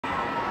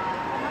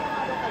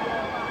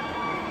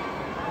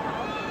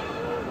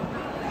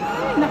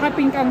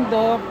Nakapink ang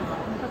Doc.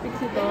 Nakapink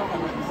si Doc.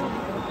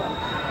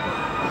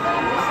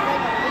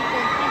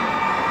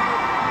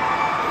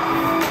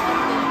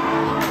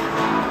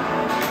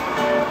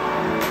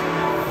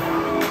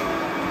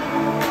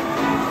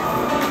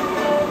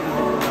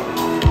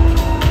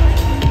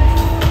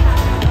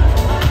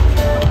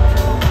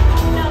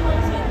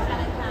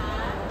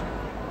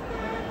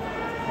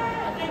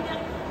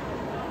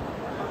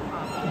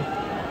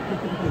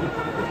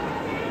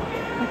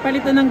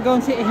 Nagpalitan ng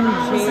gown si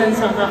MJ. Saan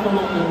saan ka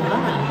kumukuha?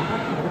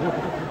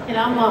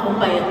 Kailangan mo akong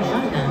bayad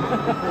dyan, ha?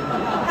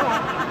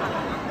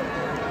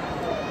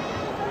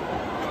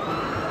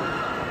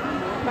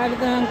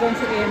 Palitan ng gown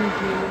si MJ.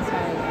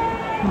 Sayang.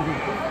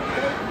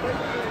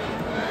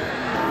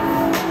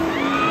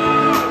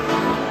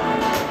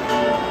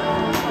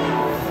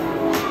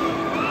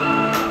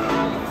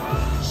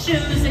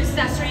 Shoes,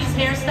 accessories,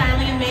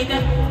 hairstyling, and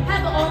makeup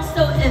have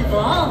also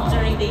evolved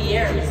during the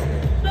years.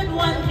 But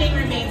one thing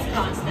remains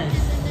constant.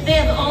 They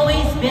have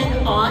always been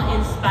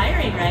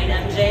awe-inspiring, right,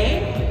 MJ?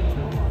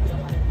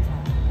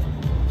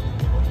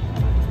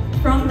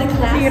 From the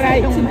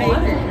classic to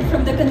modern,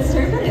 from the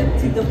conservative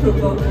to the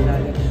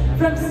provocative,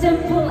 from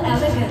simple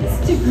elegance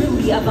to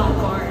groovy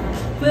avant-garde.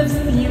 We've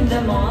seen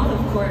them all, of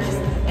course,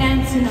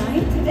 and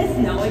tonight is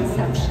no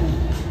exception.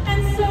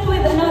 And so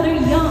with another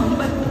young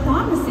but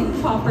promising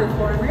pop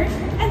performer,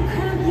 and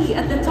currently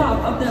at the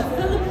top of the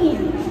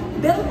Philippine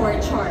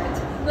Billboard chart,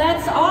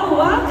 let's all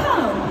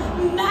welcome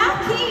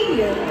Maki!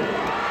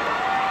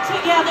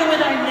 Together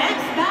with our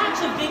next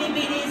batch of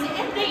Binibinis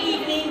in the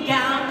evening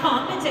gown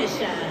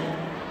competition.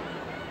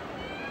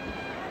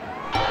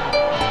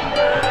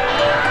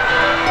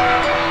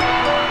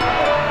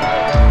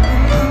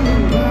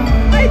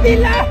 Ay,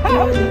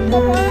 dilaw!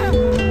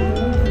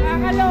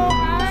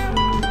 Nakakaloka!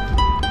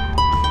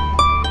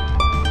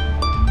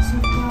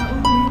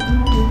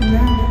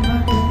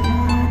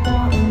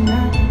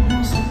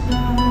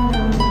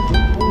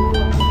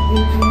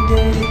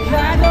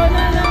 Delikado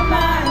na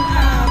naman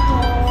ako.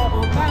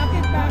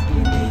 Bakit ba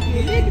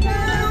kinikilig na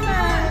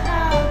naman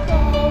ako?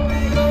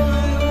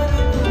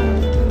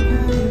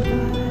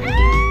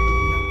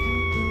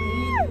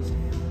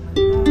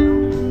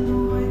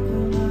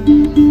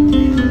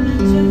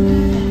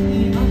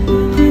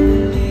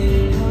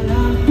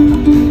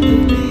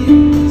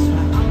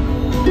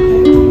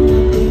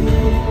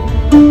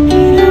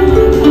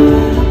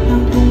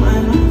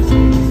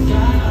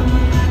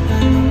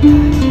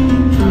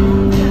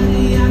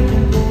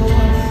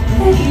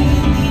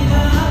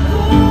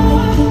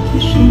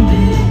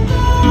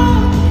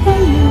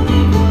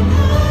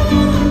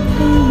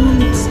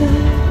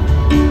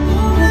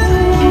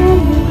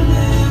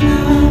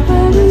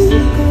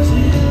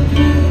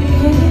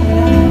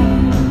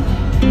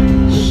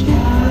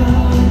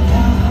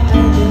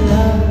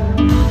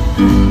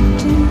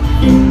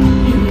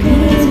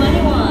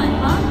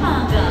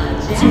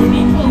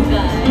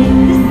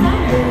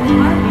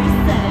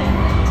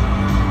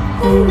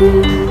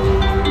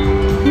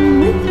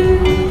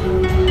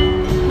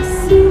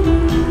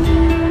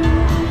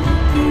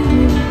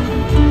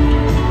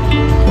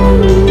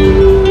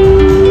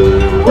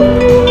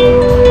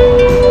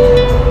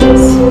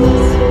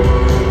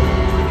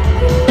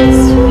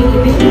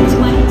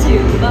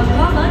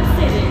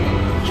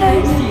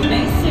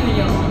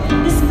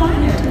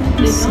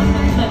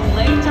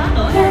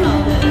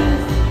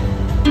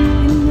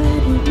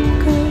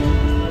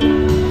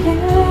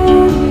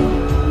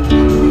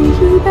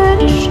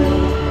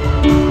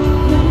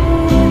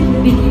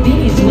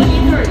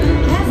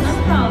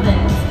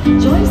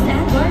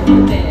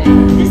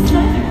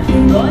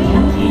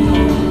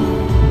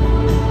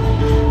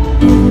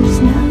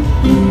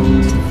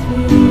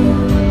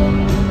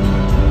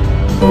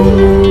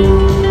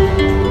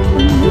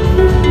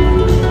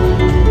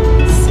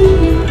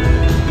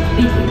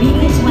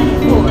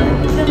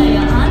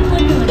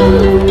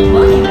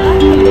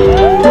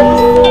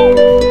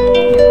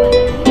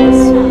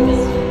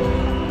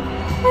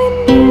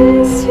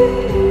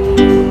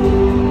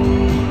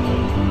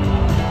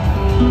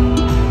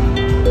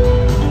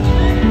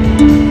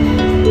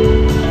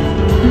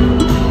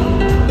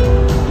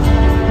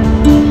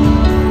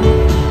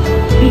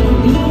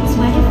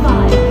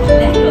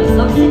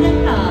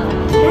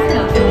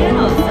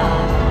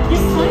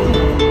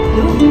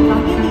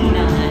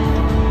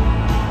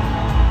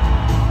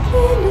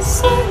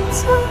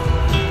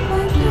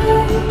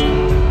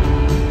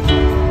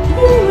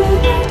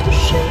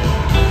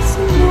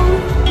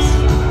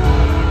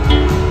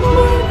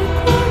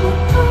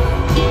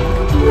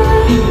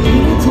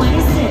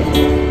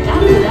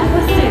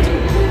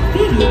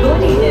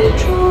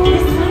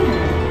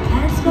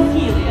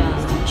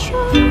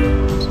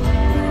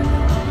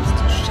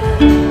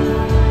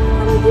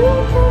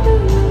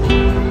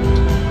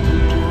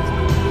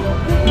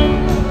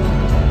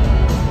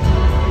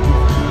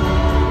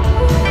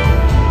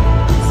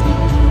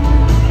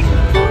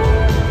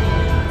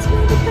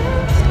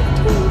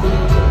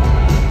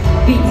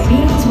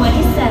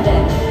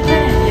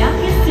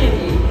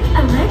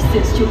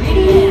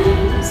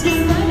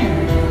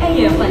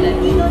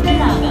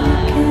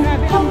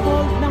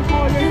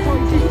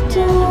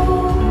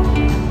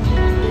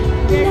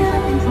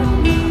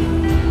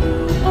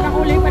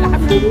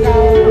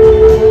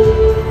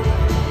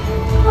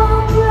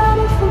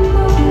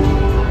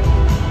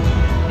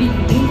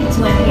 Binibining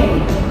 28,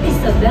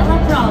 Isabella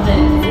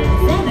Province,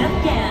 Zenith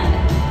Gan,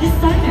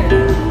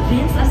 designer,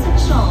 Vince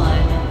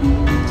Asuncion.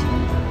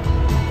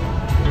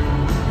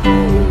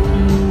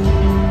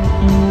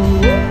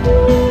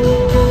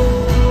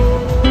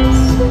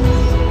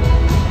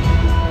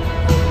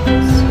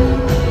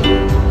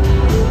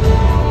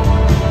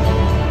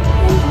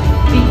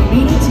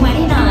 Binibining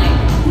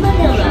 29,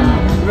 Manila,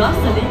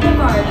 Rosalind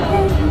Navarro,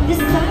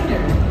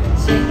 designer,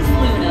 James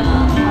Luna.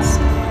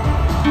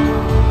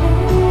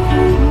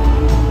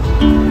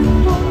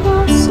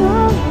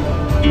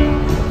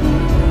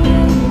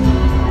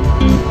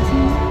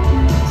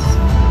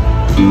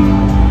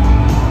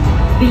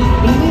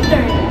 Binibining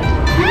 30.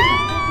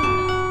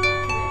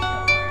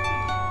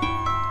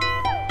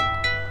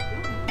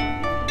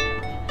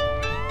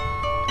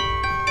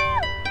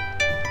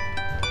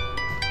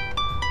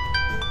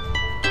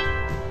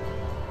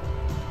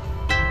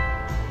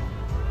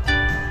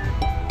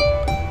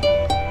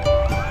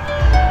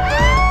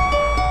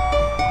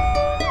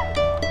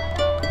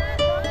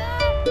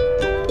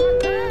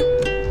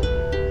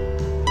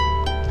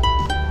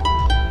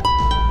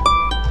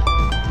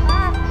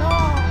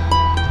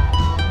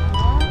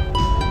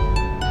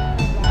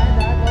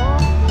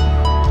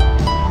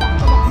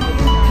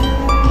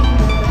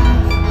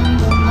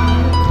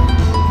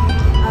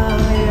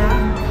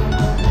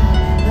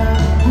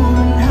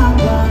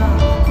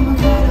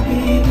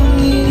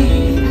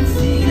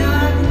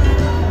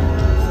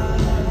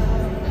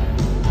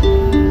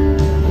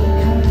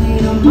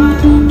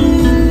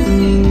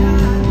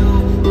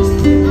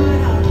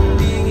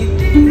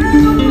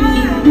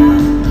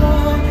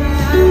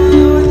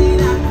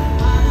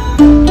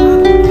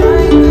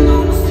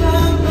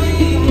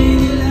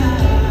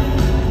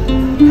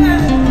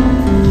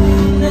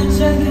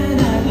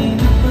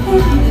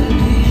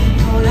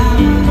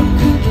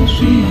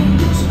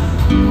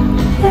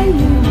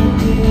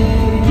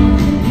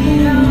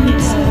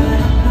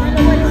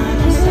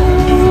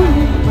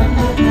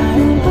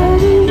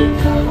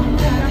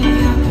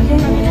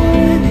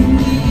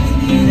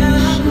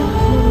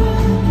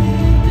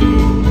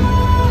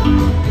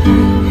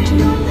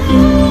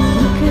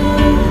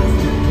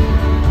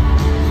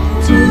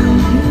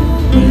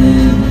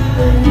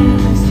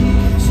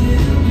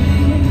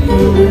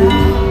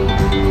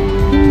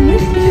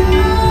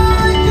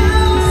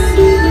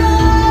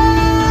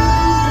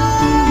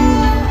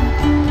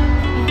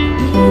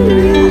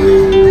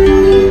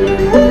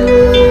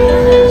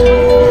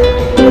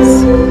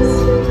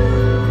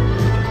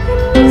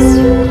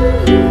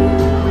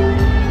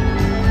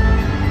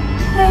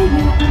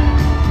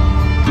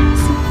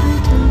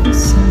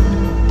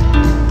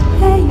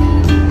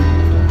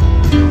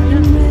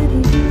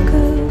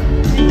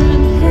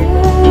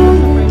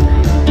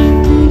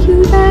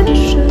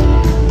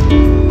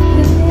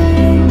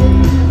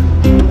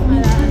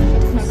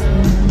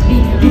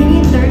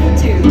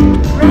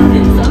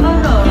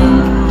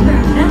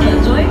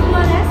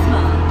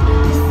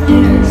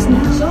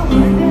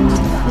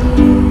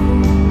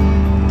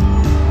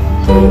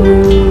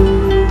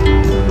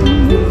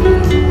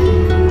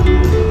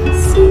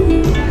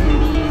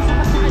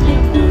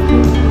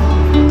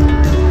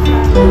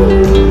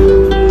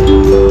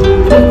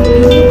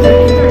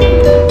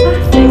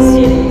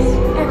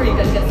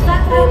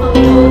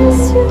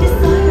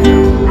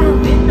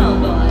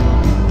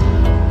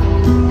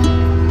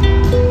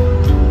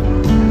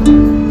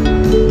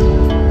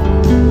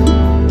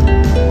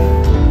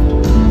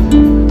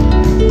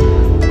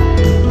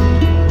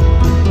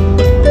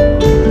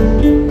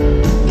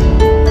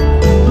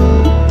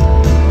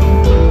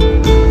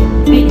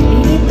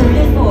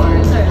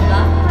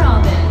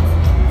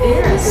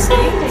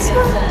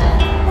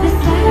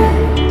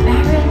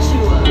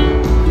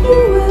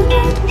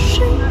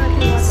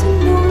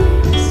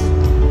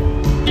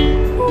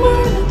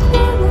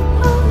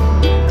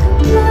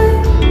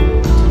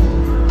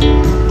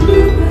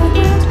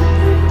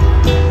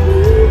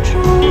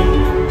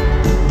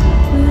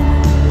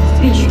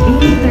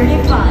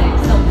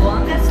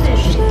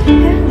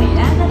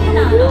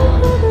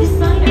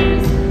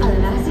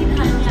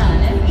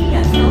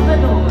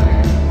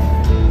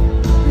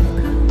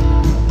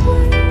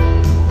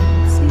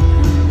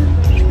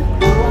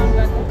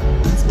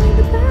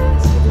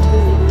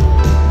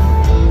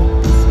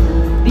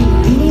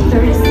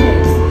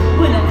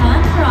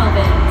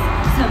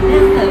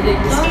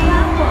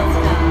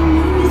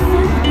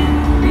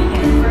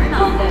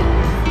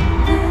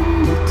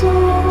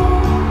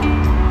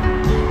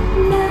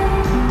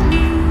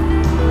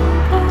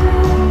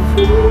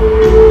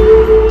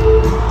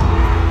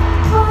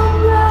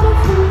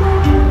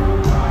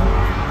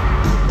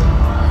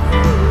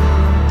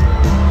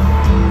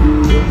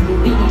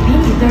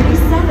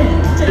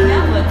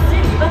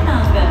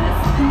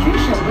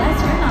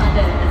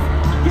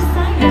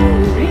 Designer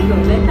Rico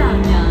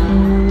Betania.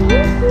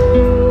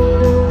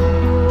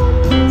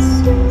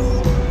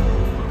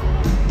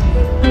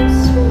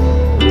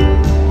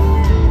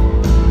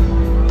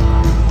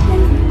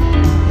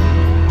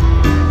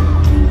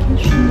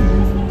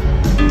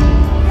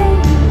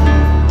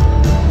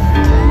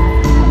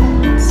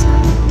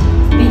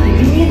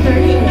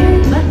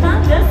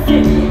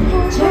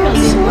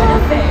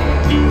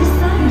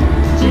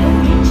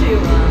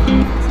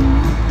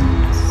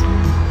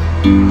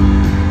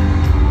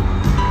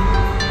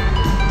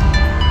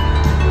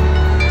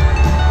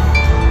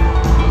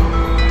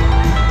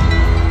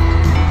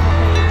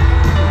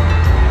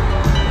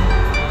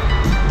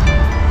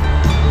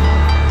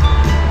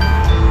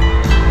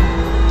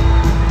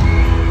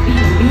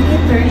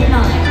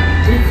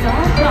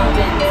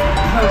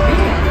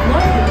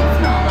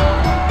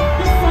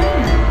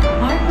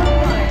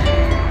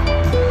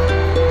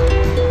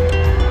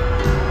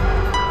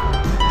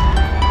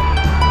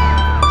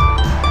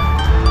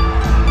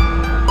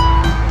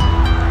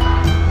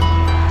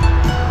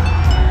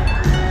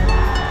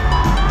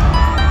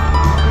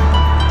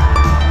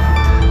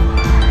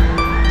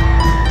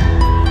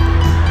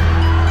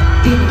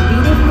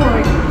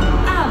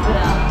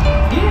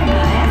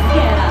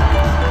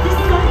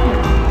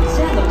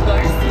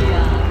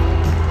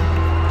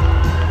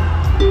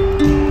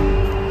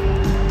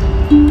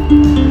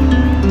 Thank you.